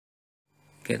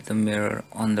get the mirror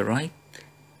on the right,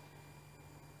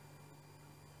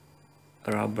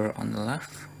 a rubber on the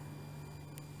left,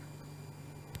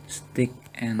 stick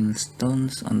and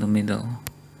stones on the middle.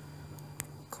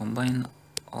 Combine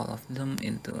all of them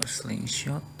into a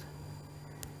slingshot,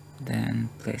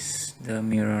 then place the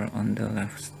mirror on the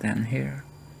left stand here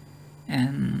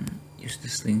and use the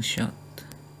slingshot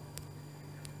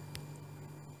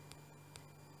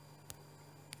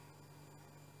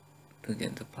to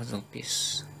get the puzzle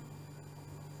piece.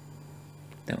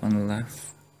 Tap on the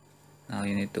left. Now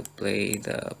you need to play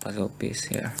the puzzle piece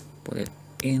here, put it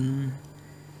in,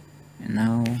 and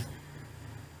now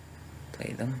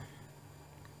play them.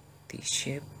 T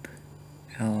shape,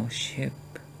 L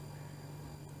shape,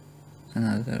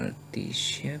 another T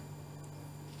shape,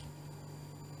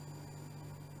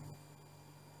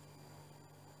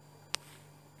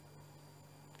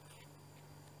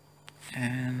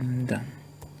 and done.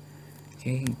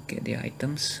 Okay, get the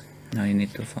items. Now you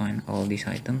need to find all these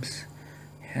items.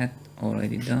 Head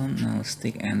already done. Now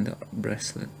stick and the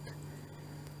bracelet.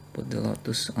 Put the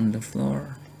lotus on the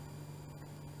floor.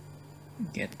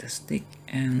 Get the stick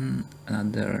and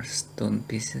another stone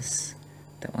pieces.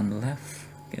 Tap on the left.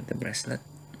 Get the bracelet.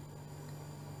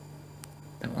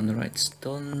 Tap on the right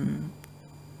stone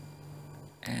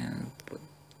and put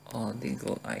all the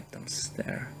gold items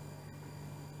there.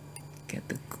 Get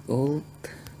the gold.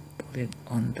 Put it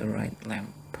on the right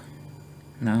lamp.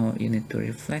 Now you need to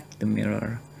reflect the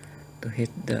mirror to hit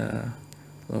the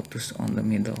lotus on the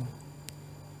middle.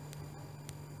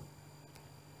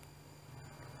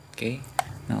 Okay,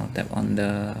 now tap on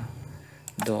the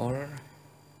door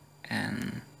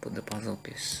and put the puzzle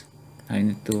piece. Now you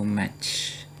need to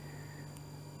match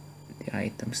the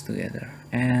items together,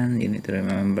 and you need to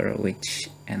remember which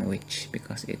and which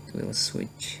because it will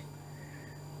switch.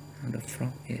 Now the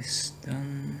frog is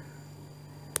done.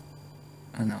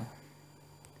 Oh no.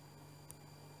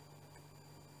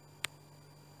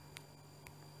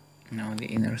 Now the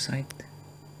inner side.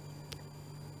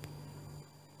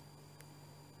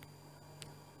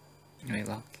 Very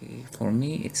lucky for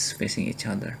me, it's facing each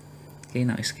other. Okay,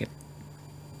 now escape.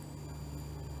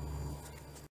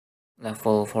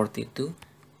 Level 42.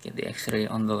 Get the X-ray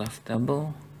on the left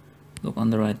table. Look on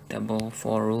the right table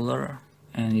for ruler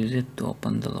and use it to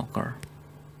open the locker.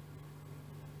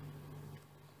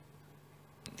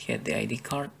 Get the ID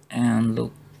card and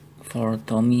look for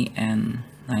Tommy and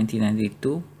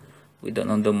 1992. We don't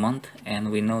know the month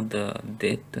and we know the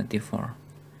date 24.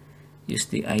 Use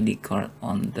the ID card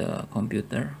on the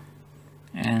computer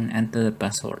and enter the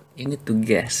password. You need to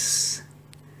guess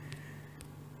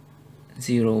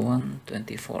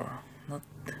 0124, not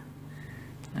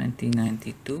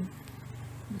 1992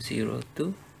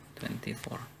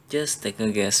 0224. Just take a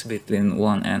guess between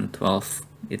 1 and 12.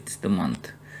 It's the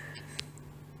month.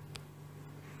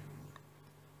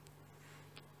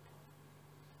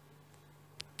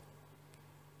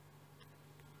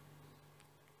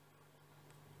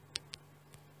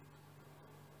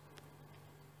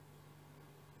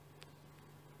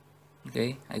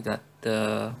 Okay, I got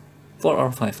the 4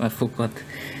 or 5, I forgot.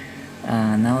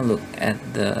 Now look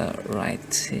at the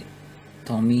right,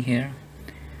 Tommy here,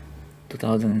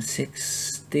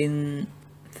 2016,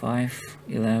 5,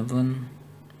 11,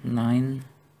 9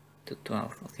 to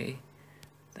 12. Okay,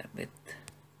 tap it,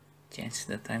 change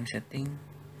the time setting,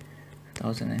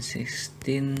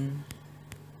 2016,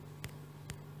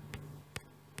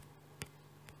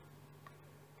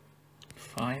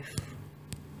 5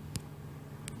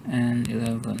 and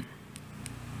 11.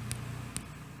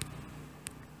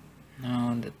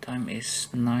 Now the time is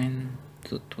 9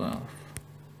 to 12.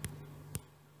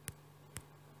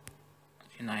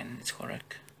 Okay, 9 is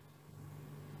correct.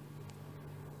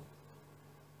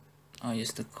 I'll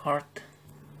use the card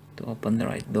to open the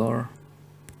right door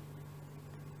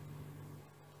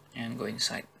and go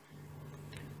inside.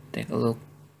 Take a look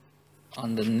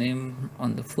on the name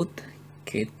on the foot,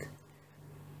 Kate.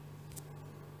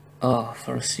 Oh,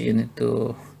 first you need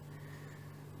to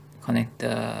connect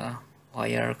the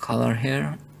wire color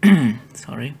here.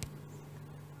 Sorry,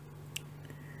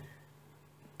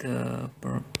 the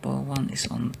purple one is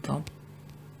on top.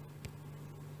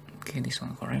 Okay, this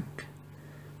one correct,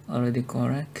 already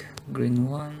correct. Green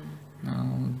one,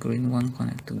 now green one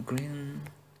connect to green,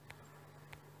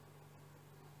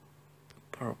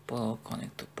 purple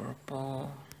connect to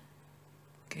purple.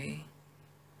 Okay,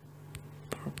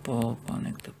 purple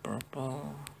connect to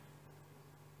purple.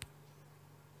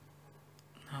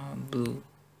 Now blue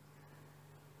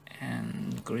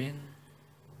and green.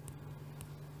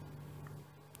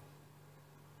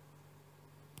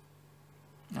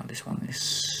 Now this one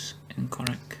is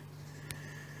incorrect.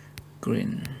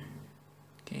 green.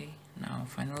 Okay, now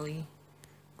finally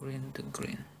green to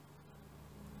green.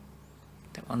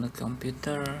 Tap on the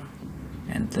computer,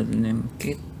 enter the name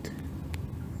kit.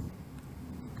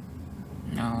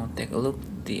 Now take a look,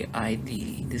 the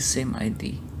ID, the same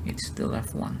ID, it's the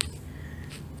left one.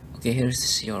 Okay,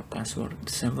 here's your password,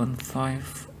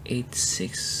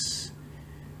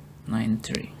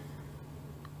 758693.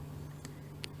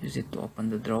 Use it to open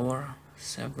the drawer,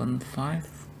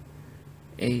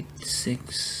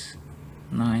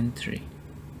 758693.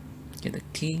 Get the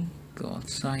key, go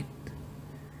outside,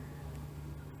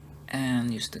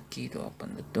 and use the key to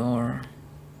open the door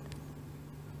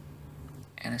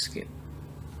and escape.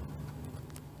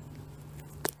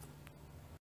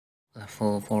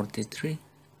 Level 43,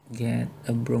 get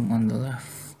a broom on the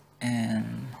left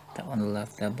and tap on the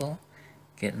left table,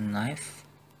 get a knife,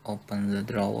 open the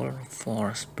drawer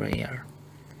for sprayer.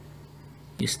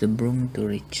 Use the broom to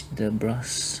reach the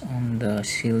brush on the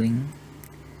ceiling.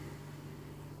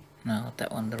 Now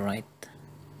tap on the right,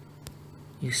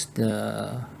 use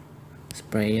the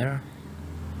sprayer,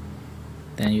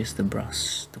 then use the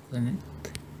brush to clean it.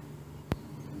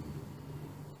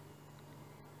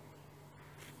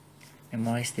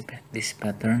 Memorize this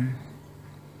pattern.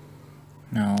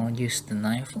 Now use the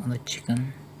knife on the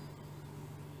chicken.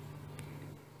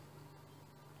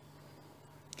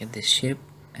 Get this shape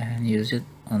and use it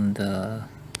on the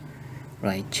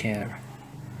right chair.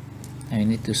 Now you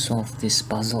need to solve this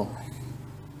puzzle.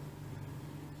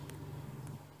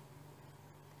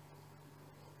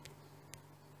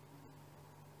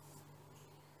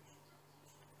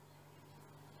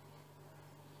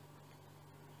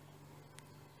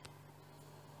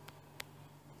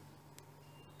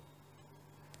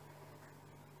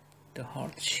 The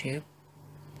heart shape,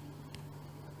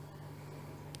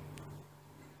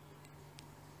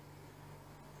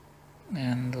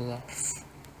 and the love.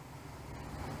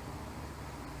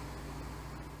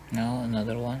 Now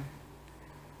another one,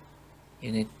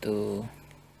 you need to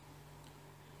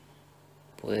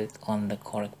put it on the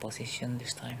correct position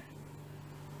this time.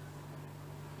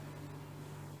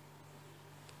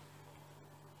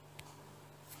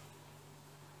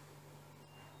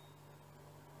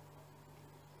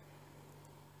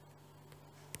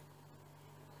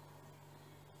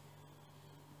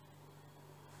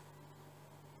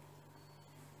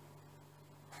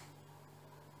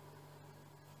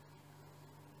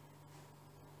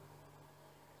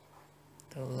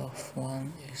 The left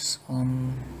one is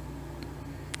on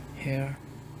here.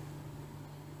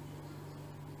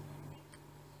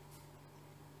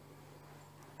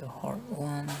 The heart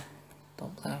one,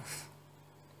 top left.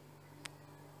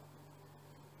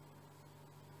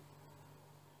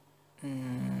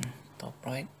 Top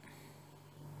right.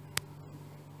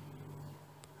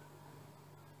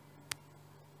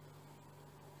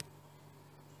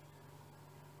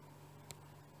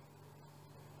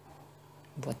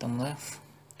 Bottom left,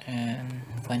 and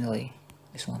finally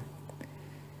this one.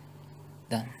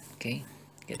 Done. Okay,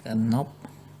 get a knob.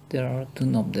 There are two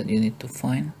knobs that you need to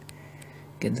find.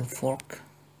 Get the fork,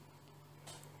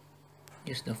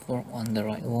 use the fork on the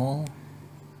right wall,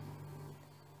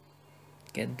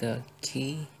 get the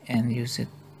key and use it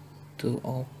to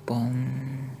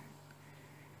open,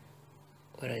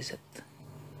 where is it?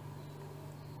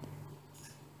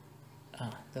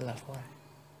 The left one,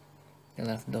 the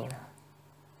left door.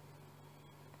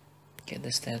 Get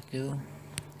the statue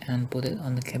and put it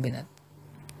on the cabinet.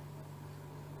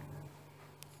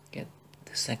 Get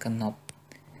the second knob.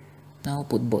 Now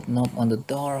put both knobs on the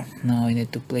door. Now you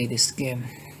need to play this game.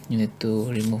 You need to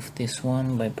remove this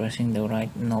one by pressing the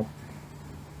right knob.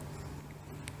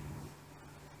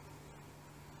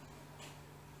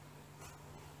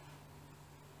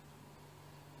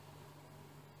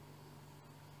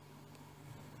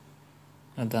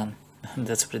 Done.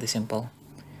 That's pretty simple.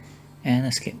 And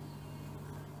escape.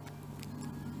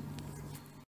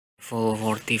 Level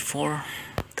 44,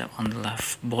 tap on the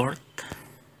left board.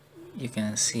 You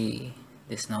can see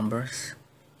these numbers.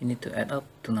 You need to add up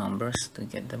two numbers to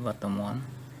get the bottom one.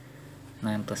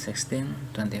 9 plus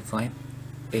 16, 25.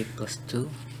 8 plus 2,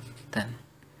 10.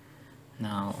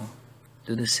 Now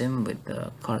do the same with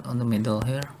the card on the middle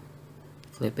here.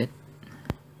 Flip it.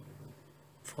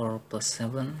 4 plus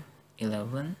 7,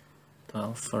 11.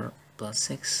 12 plus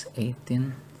 6,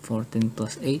 18. 14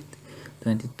 plus 8,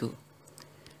 22.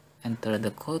 Enter the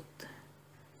code,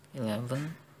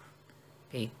 11,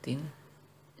 18,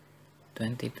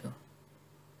 22.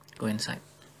 Go inside.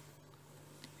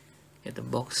 Get the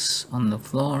box on the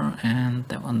floor and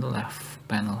tap on the left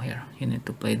panel here. You need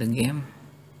to play the game.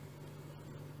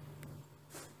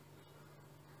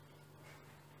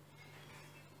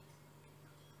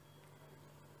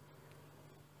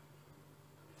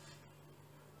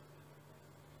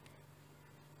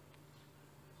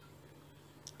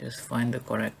 just find the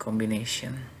correct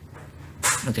combination.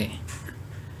 Okay,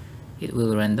 it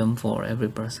will random for every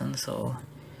person, so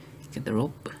get the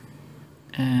rope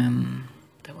and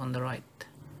tap on the right.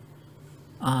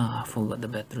 I forgot the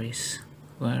batteries.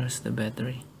 Where's the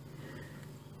battery?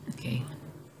 Okay,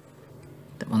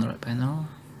 tap on the right panel.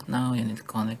 Now you need to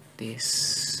connect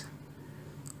this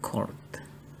cord.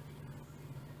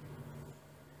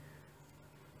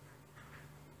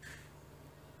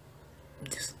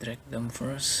 Just drag them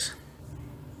first.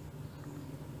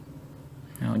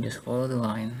 Now just follow the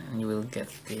line and you will get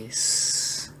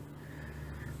this.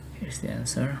 Here's the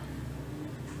answer: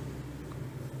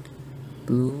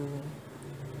 blue,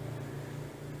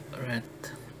 red,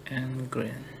 and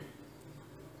green.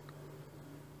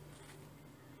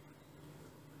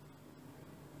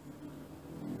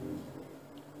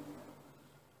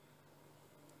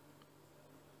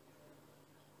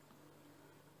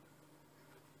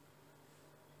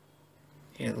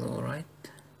 Yellow right,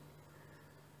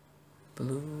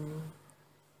 blue,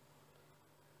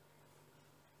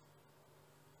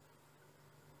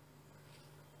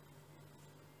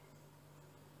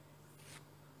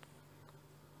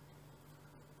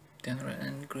 then red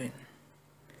and green.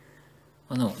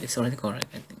 Oh no, it's already correct,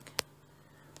 I think.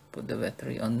 Put the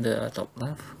battery on the top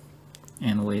left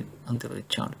and wait until it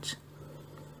charges.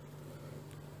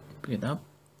 Pick it up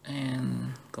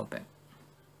and go back.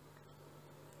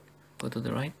 Go to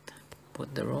the right,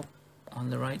 put the rope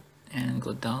on the right and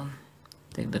go down.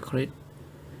 Take the crate,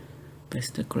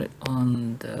 place the crate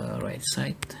on the right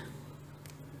side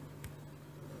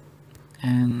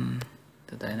and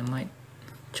the dynamite,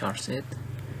 charge it,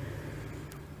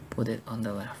 put it on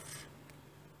the left.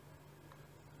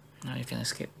 Now you can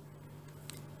escape.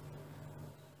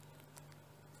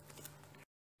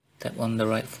 Tap on the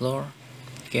right floor,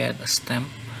 get a stamp,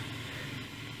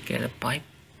 get a pipe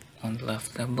on the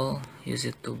left table, use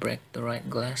it to break the right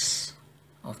glass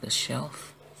of the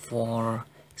shelf for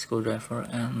screwdriver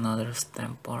and another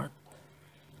stamp part.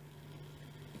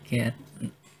 Get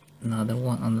another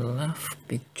one on the left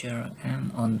picture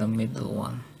and on the middle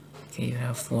one. Okay, you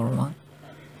have 4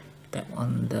 Tap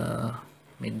on the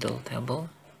middle table,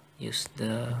 use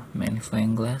the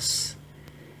magnifying glass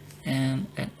and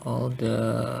add all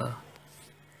the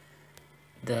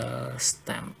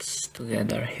stamps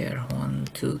together here. 1,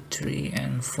 2, 3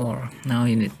 and 4. Now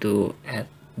you need to add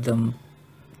them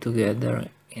together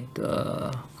into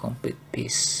a complete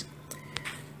piece.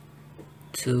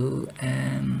 2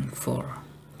 and 4.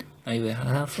 Now you will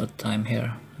have a time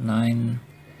here,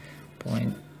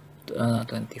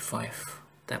 9.25.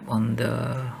 Tap on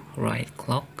the right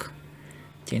clock,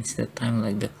 change the time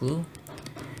like the clue.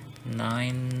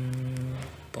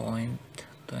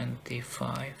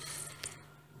 9.25.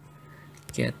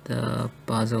 Get the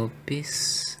puzzle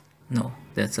piece. No,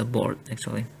 that's a board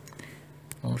actually.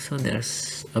 Also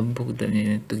there's a book that you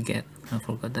need to get. I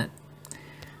forgot that.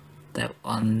 Tap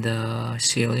on the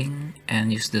ceiling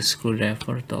and use the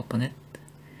screwdriver to open it.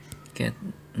 Get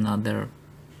another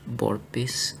board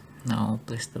piece. Now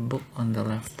place the book on the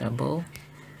left table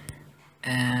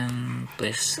and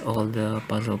place all the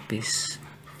puzzle piece.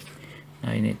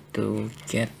 Now you need to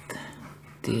get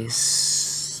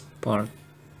this part.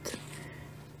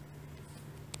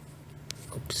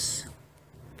 Oops,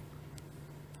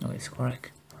 no, it's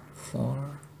correct.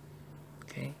 4,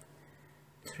 okay,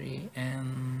 3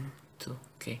 and 2.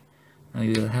 Okay, now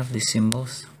you will have the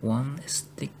symbols. 1 is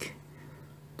stick,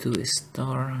 2 is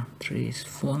star, 3 is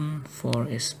phone, 4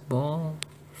 is ball,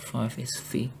 5 is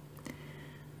V.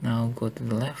 Now go to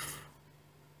the left,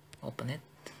 open it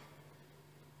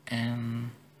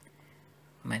and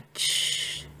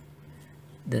match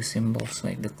the symbols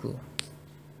like the clue.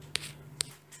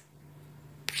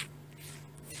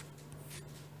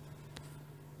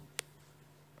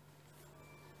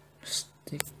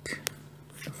 Stick,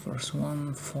 the first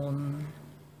one, phone,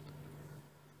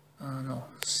 no,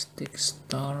 stick,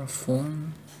 star,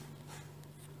 phone,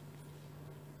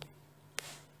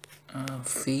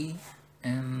 V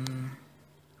and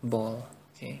ball.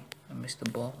 Okay, I missed the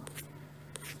ball.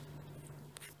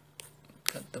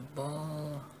 Got the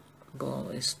ball. Ball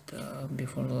is the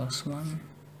before the last one.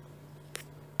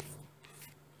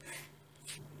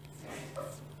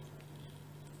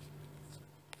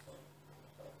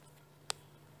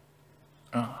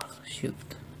 Ah, shoot.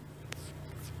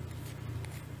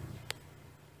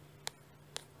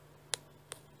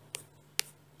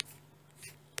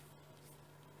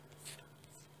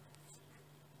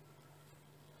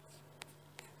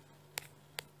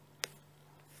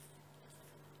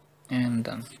 And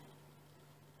done.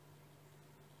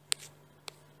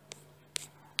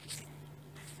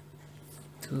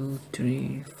 Two,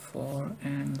 three, 4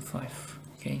 and 5.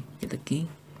 Okay, get the key,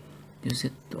 use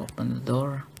it to open the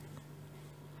door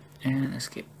and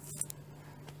escape.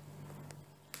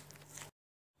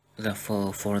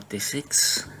 Level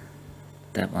 46,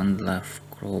 tap on the left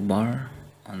crowbar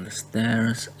on the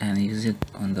stairs and use it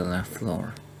on the left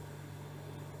floor.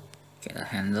 Get a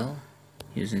handle,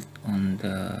 use it on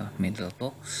the middle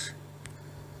box.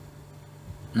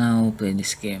 Now play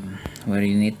this game where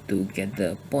you need to get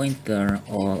the pointer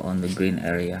all on the green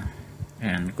area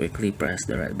and quickly press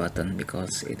the red button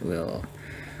because it will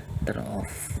turn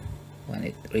off when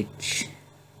it reach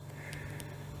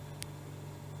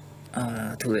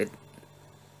too late.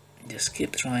 Just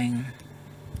keep trying.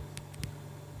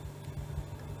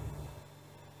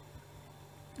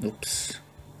 Oops.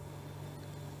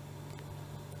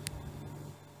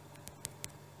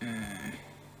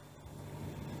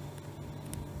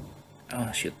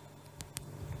 Oh shoot.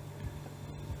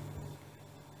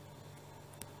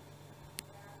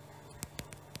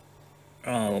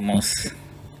 Almost.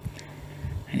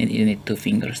 You need 2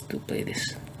 fingers to play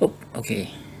this. Oh, okay.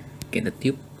 Get the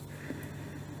tube.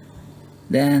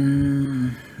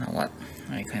 Then now what?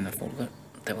 I kind of forgot.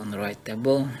 Tap on the right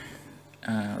table.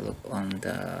 Look on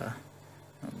the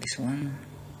not this one.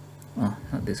 Oh,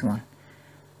 not this one.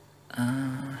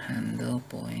 Handle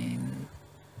pointer.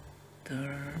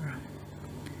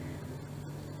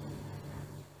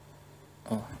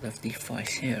 Oh, left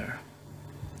device here.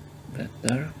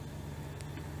 Better.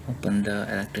 Open the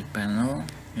electric panel,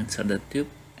 insert the tube,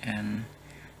 and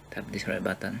tap this red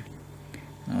button.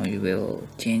 Now you will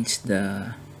change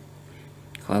the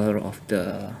color of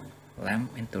the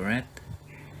lamp into red.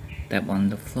 Tap on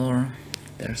the floor.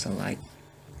 There's a light,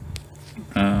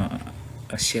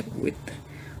 a shape with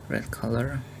red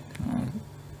color.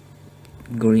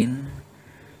 Green,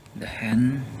 the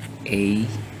hand, A,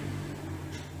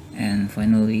 and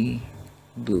finally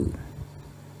blue.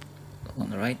 On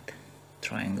the right,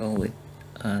 triangle with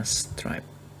a stripe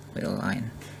with a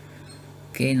line.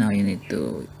 Okay, now you need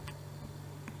to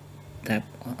tap.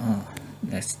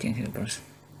 Let's change it first.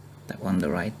 Tap on the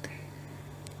right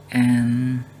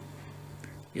and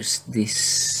use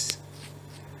this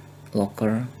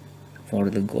locker for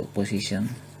the gold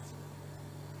position.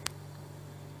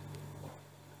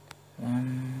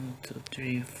 1 2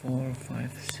 3 4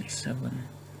 5 6 7.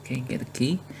 Okay, get the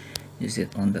key, use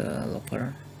it on the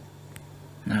locker.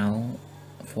 Now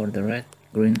for the red,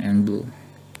 green, and blue.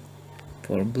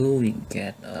 For blue we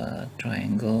get a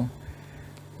triangle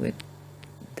with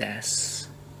dash.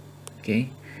 Okay,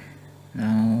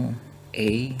 now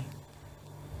A,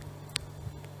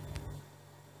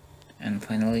 and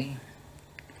finally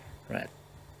red.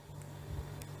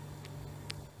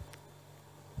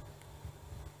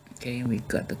 Okay, we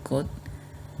got the code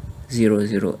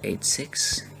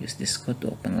 0086. Use this code to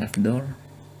open left door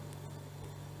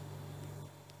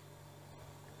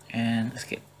and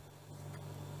escape.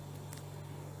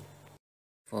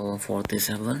 For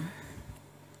 47,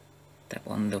 tap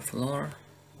on the floor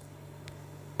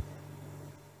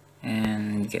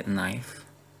and get a knife.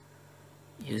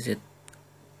 Use it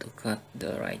to cut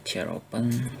the right chair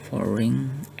open for a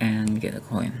ring and get a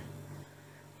coin.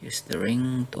 Use the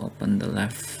ring to open the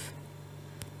left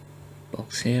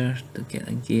box here to get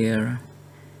a gear,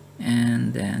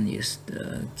 and then use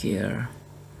the gear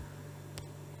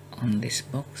on this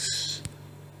box.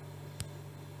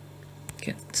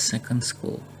 Get second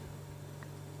school.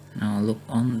 Now look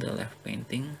on the left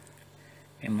painting,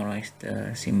 memorize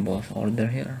the symbols order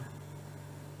here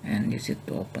and use it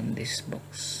to open this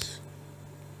box.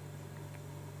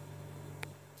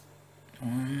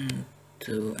 1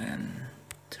 2 and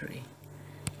 3.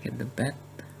 Get the bed,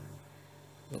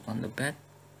 look on the bed,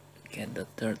 get the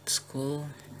third school,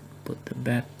 put the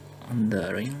bed on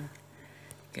the ring,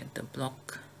 get the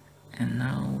block, and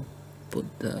now put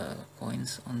the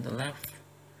coins on the left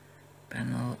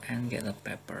panel and get a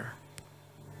pepper.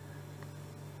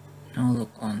 Now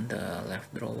look on the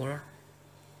left drawer,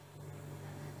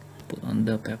 put on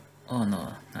the oh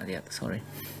no, not yet, sorry.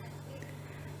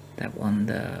 Tap on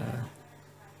the,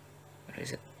 where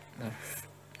is it, left,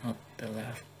 not the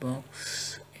left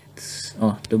box, it's,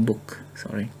 oh, the book,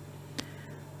 sorry.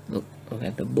 Look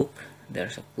at the book,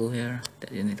 there's a clue here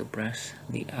that you need to press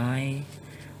the I,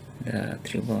 the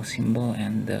tribal symbol,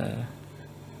 and the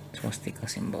swastika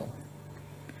symbol.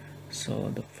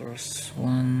 So the first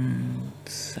one,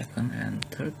 second, and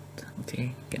third.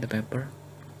 Okay, get the paper.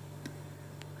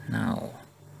 Now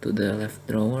to the left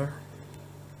drawer,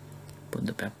 put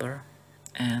the paper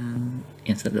and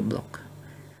insert the block.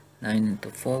 Now you need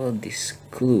to follow this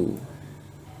clue.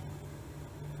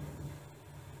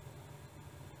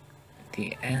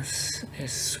 The S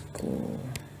is school.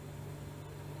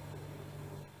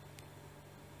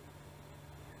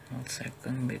 1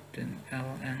 second between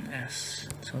L and S.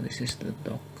 So this is the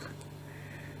dock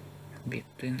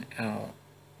between L.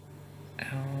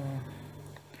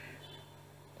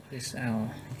 What is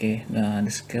L? Okay, the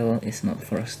scale is not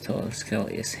first, so the scale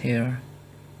is here,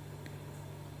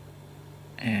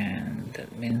 and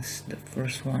that means the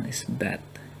first one is bad.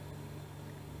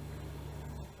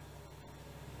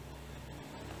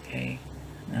 Okay,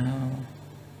 now,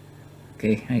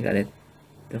 okay, I got it.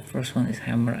 The first one is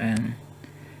hammer and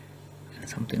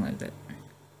something like that.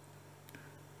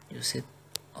 Use it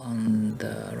on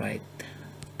the right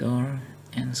door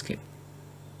and skip.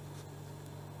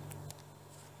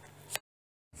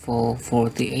 For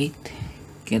 48,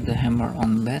 get the hammer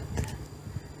on bed.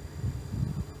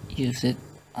 Use it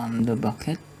on the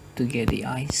bucket to get the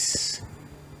ice.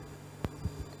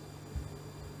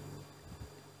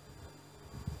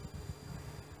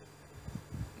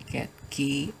 Get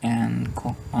key and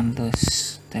cock on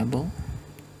this table.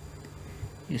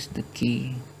 Use the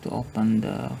key to open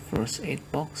the first aid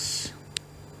box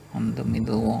on the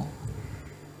middle wall.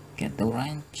 Get the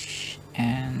wrench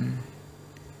and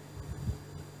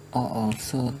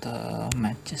also the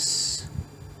matches.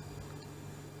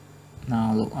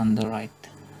 Now look on the right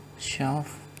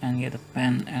shelf and get a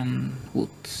pan and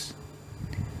woods.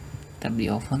 Tap the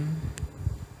oven,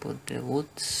 put the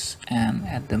woods and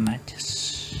add the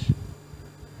matches.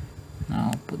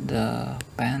 Now put the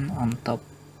pan on top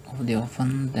of the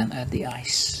oven, then add the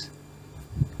ice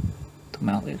to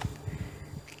melt it.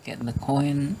 Get the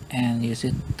coin and use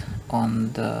it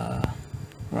on the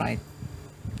right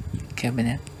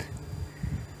cabinet.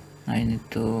 Now you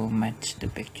need to match the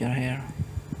picture here.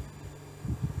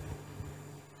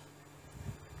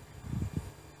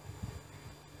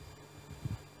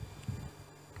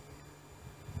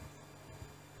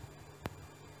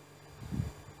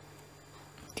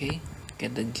 Okay,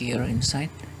 get the gear inside.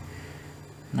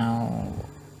 Now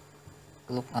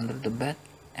look under the bed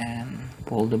and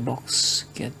pull the box,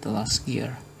 get the last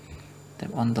gear. Tap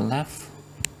on the left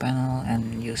panel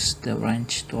and use the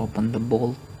wrench to open the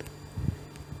bolt.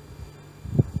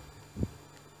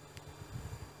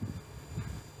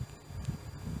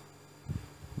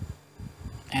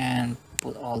 And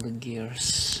put all the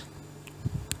gears.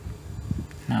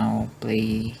 Now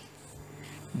play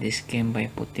this game by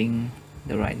putting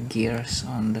the right gears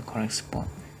on the correct spot.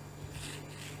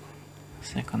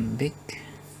 Second big,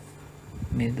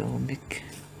 middle big,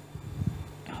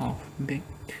 half big,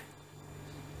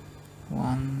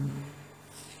 1,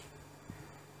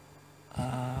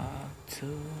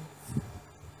 2,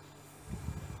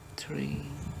 3,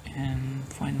 and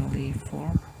finally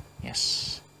 4.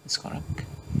 Yes, it's correct.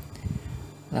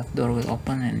 Left door will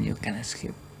open and you can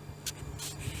escape.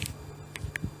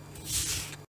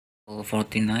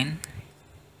 49.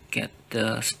 Get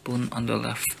the spoon on the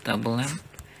left table lamp.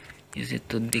 Use it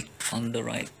to dig on the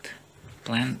right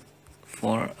plant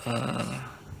for a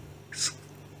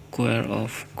square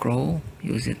of crow.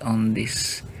 Use it on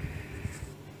this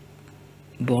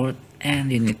board and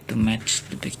you need to match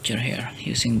the picture here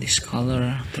using this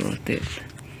color to rotate.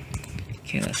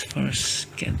 Okay, let's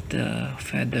first get the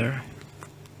feather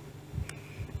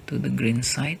to the green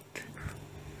side.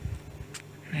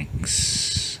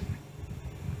 Next,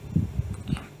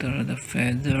 after the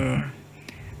feather,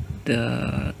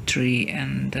 the tree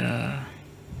and the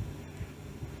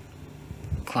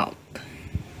cloud.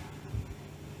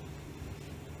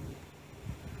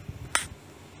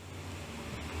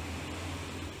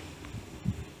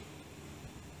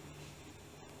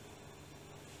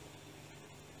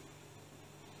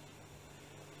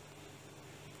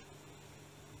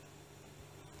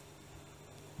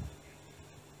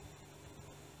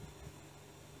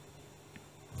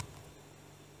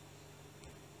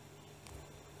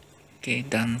 Okay,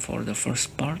 done for the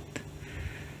first part.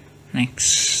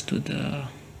 Next to the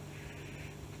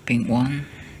pink one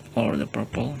or the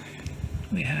purple,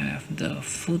 we have the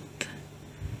foot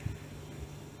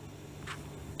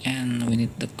and we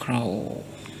need the crow.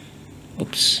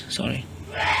 Oops, sorry.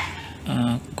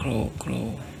 Crow.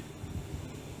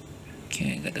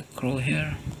 Okay, I got the crow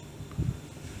here.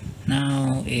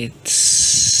 Now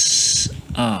it's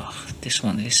this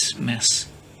one is mess.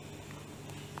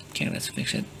 Okay, let's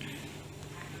fix it.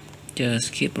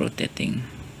 Just keep rotating.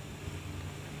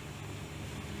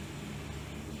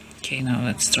 Okay, now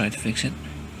let's try to fix it.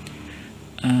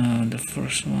 The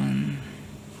first one,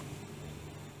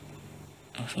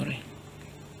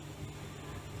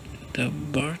 the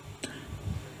bird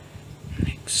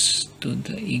next to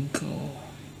the eagle.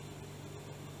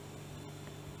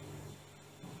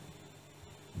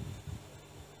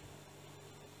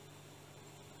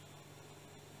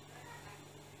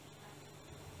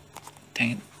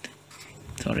 Dang it.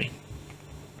 Sorry.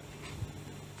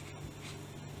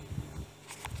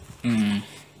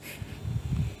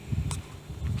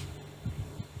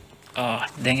 Oh,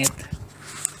 dang it.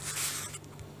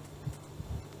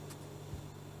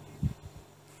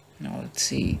 Now let's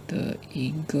see the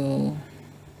eagle.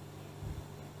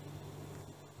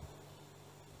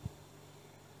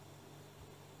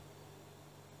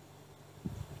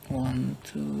 One,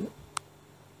 two.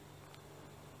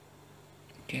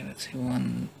 Okay, let's see.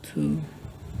 1, 2,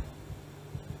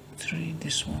 3.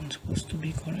 This one's supposed to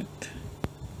be correct.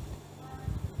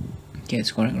 Okay,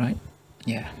 it's correct, right?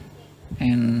 Yeah.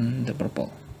 And the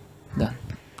purple. Done.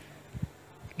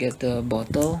 Get the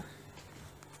bottle.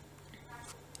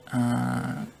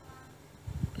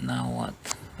 Now what?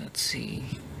 Let's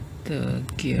see the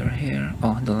gear here.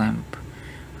 Oh, the lamp.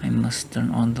 I must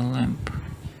turn on the lamp.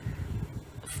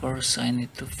 First I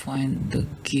need to find the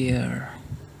gear.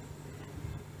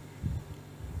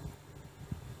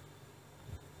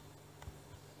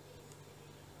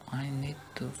 I need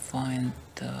to find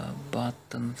the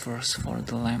button first for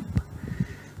the lamp.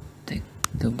 Take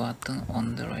the button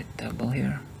on the right table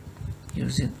here.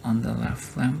 Use it on the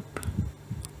left lamp.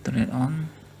 Turn it on.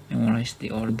 Memorize the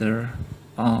order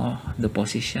or the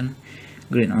position.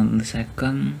 Green on the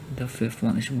second, the fifth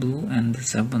one is blue, and the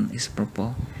seventh is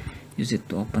purple. Use it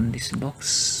to open this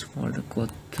box for the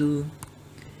code 2,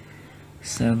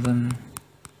 7,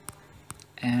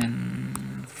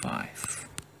 and 5.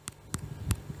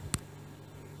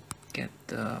 Get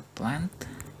the plant,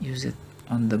 use it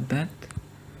on the bed,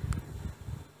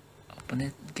 open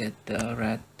it, get the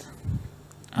red,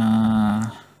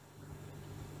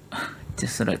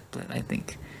 just a red plate, I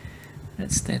think.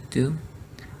 That's step 2.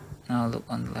 Now look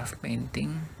on the left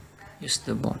painting, use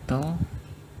the bottle,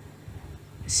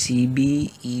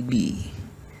 CBEB,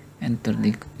 enter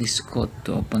this code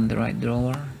to open the right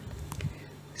drawer,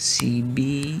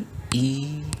 CBE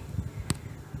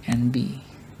and B.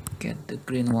 Get the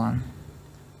green one.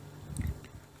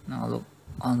 Now look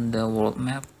on the world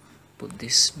map, put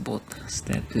this both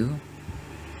statue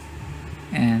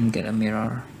and get a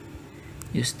mirror.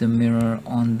 Use the mirror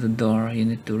on the door. You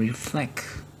need to reflect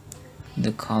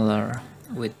the color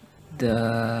with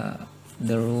the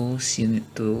rules. You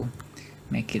need to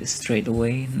make it straight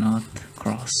away, not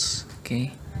cross.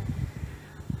 Okay,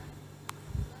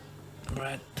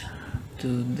 red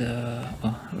to the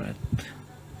red.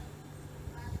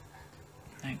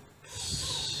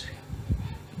 Next,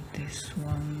 this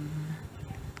one.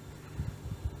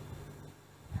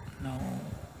 No,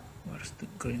 where's the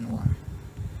green one?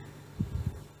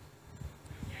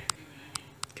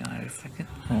 Can I reflect it?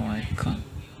 Oh, I can't.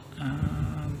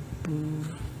 Blue.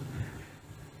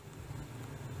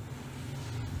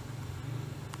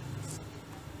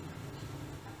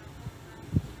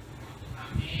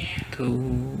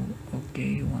 Two.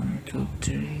 Okay, 1, 2,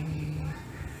 3.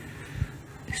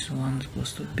 This one's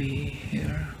supposed to be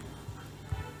here.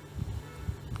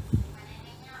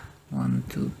 1,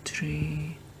 2,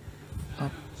 3.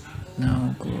 Up.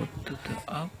 Now go to the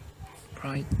up,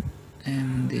 right,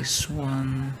 and this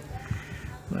one.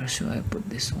 Where should I put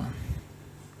this one?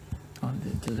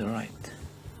 To the right.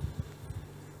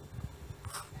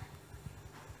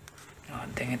 Oh,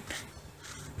 dang it.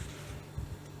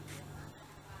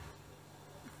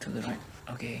 To the right.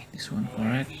 Okay, this one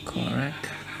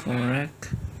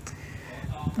correct.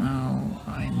 Now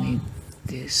I need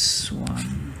this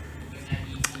one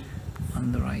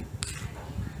on the right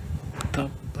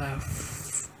top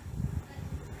left.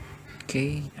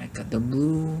 Okay, I got the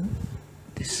blue,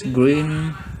 this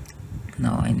green.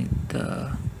 Now I need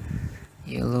the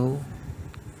yellow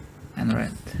and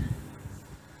red.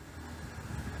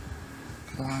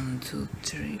 1, 2,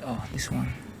 3. Oh, this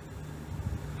one.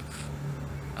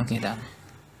 Okay, done.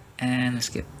 And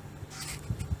skip.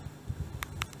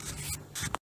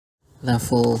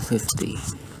 Level 50.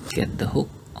 Get the hook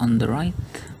on the right.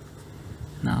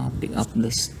 Now pick up the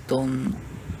stone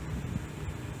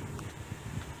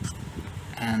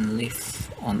and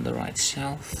leave on the right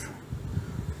shelf.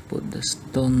 Put the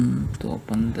stone to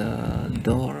open the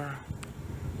door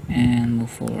and move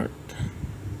forward.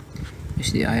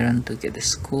 Use the iron to get the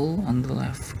skull on the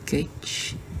left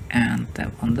cage and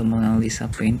tap on the Mona Lisa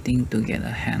painting to get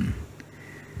a hand.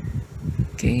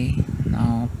 Okay,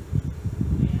 now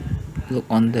look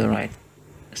on the right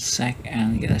sack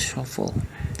and get a shovel.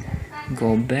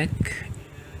 Go back.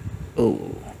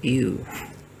 Oh, ew.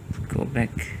 Go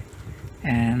back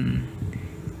and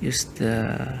use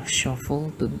the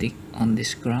shovel to dig on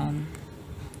this ground.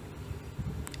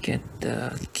 Get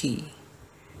the key.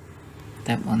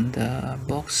 Tap on the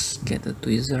box, get the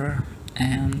tweezer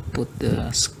and put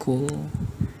the skull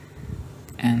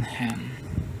and hand.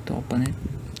 to open it.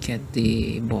 Get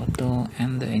the bottle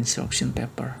and the instruction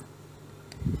paper.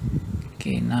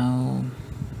 Okay, now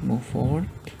move forward.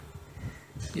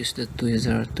 Use the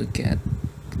tweezer to get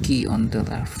key on the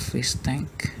left fish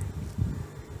tank.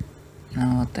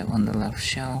 Now tap on the left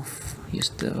shelf. Use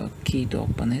the key to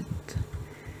open it.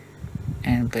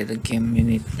 And play the game, you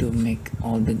need to make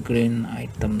all the green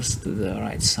items to the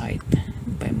right side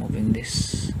by moving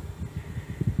this.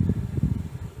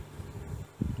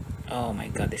 Oh my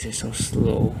god, this is so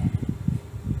slow.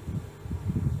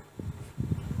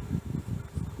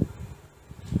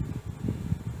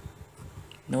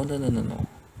 No.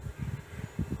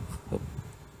 Oh.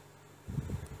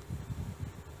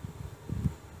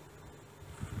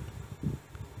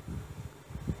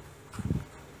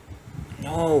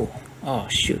 No. Oh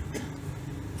shoot.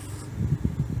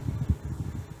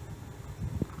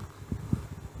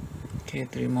 Okay,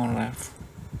 3 more left.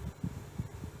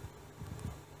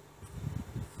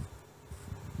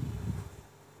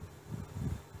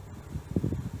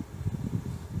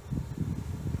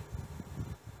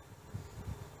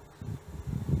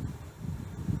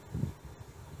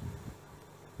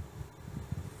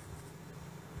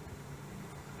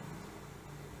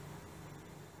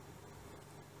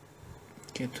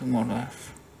 Okay, 2 more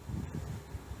left.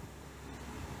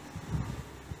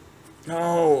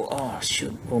 No! Oh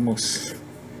shoot, almost.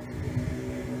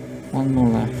 1 more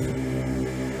left.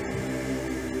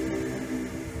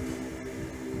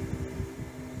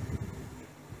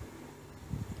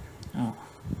 Oh.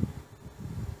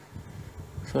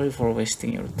 Sorry for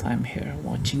wasting your time here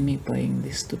watching me playing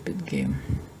this stupid game.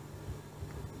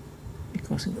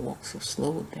 Because it walks so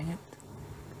slow, dang it.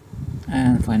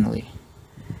 And finally,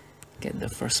 get the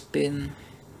first spin,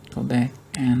 go back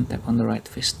and tap on the right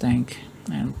fish tank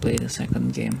and play the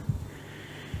second game.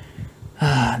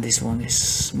 This one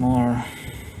is more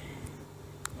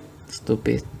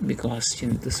stupid because you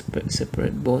need to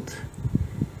separate both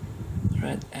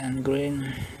red and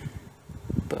green,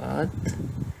 but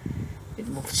it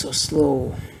moves so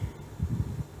slow.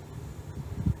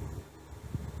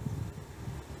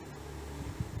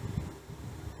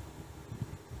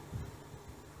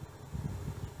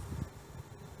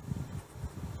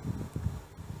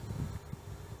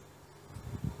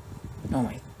 Oh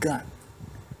my god.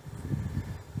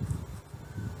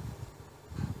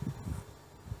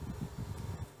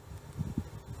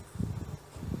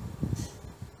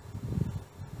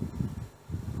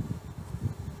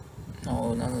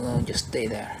 No, just stay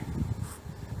there.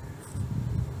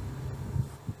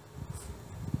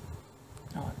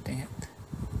 Oh, dang it.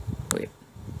 Wait.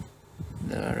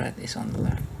 The red is on the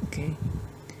left, okay.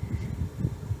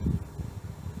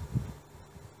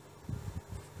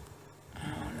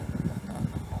 Oh, no.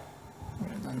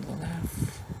 Red on the left.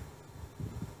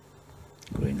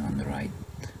 Green on the right.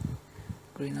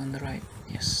 Green on the right,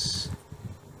 yes.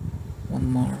 One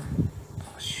more.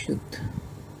 Oh, shoot.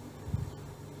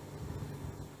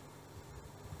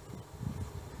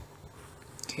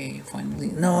 Okay,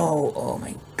 finally. No! Oh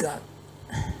my god.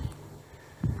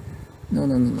 No.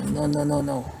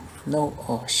 No,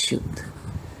 oh shoot.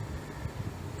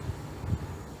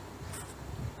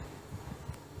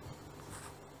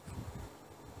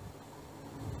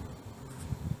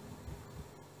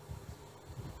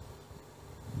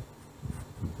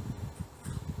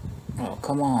 Oh,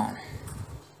 come on.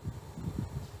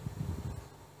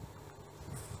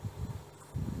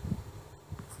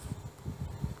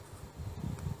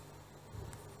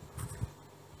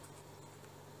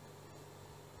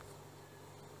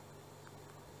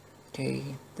 Okay,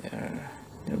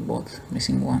 they're both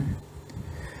missing one.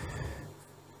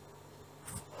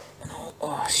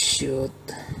 Oh shoot.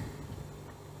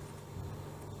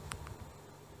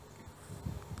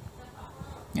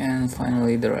 And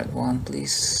finally the red one,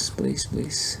 please.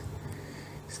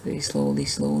 Stay slowly.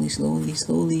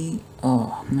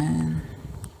 Oh man.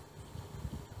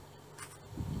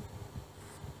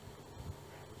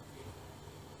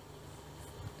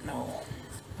 No.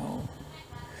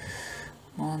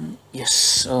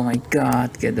 Yes, oh my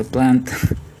god, get the plant.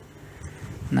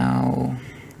 Now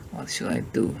what should I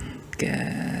do?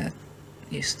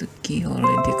 Is the key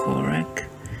already correct?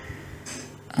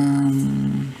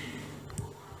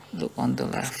 Look on the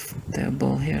left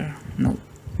table here. No,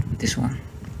 this one.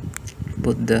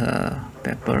 Put the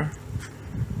pepper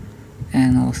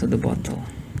and also the bottle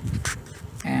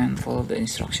and follow the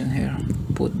instruction here.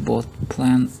 Put both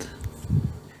plant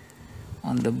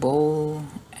on the bowl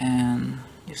and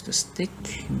use the stick,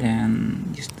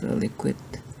 then use the liquid,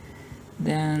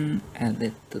 then add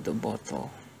it to the bottle.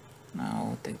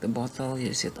 Now take the bottle,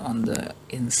 use it on the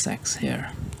insects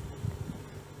here.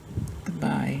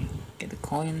 Goodbye. Get the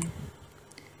coin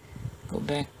Go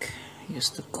back, use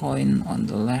the coin on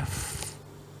the left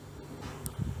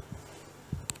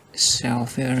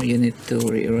shelf here. You need to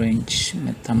rearrange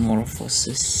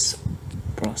metamorphosis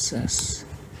process.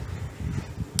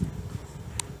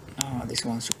 Oh, this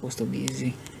one's supposed to be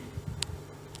easy.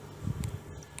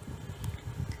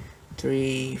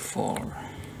 3, 4,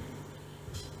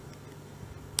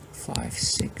 5,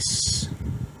 6.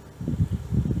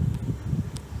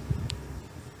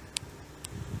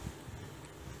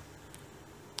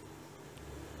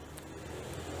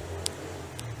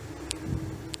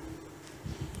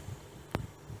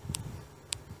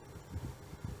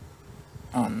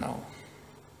 Oh no,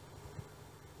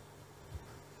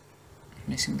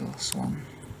 missing the last one.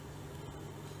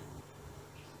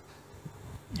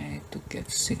 I need to get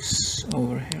 6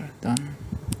 over here done.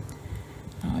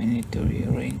 Now I need to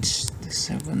rearrange the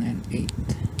 7 and 8.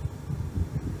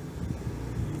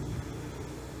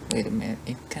 Wait a minute,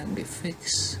 it can be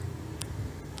fixed.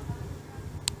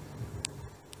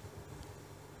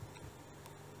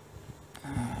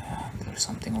 There's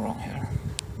something wrong here.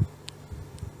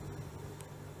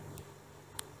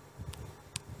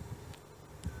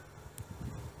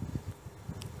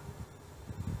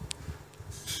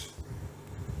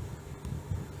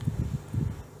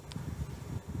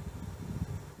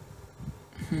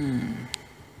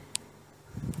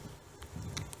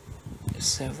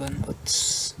 Seven,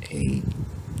 it's 8,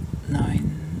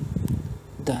 9,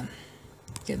 done.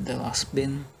 Get the last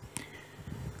bin,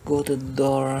 go to the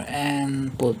door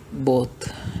and put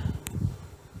both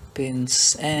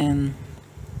pins and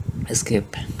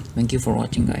escape. Thank you for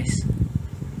watching, guys.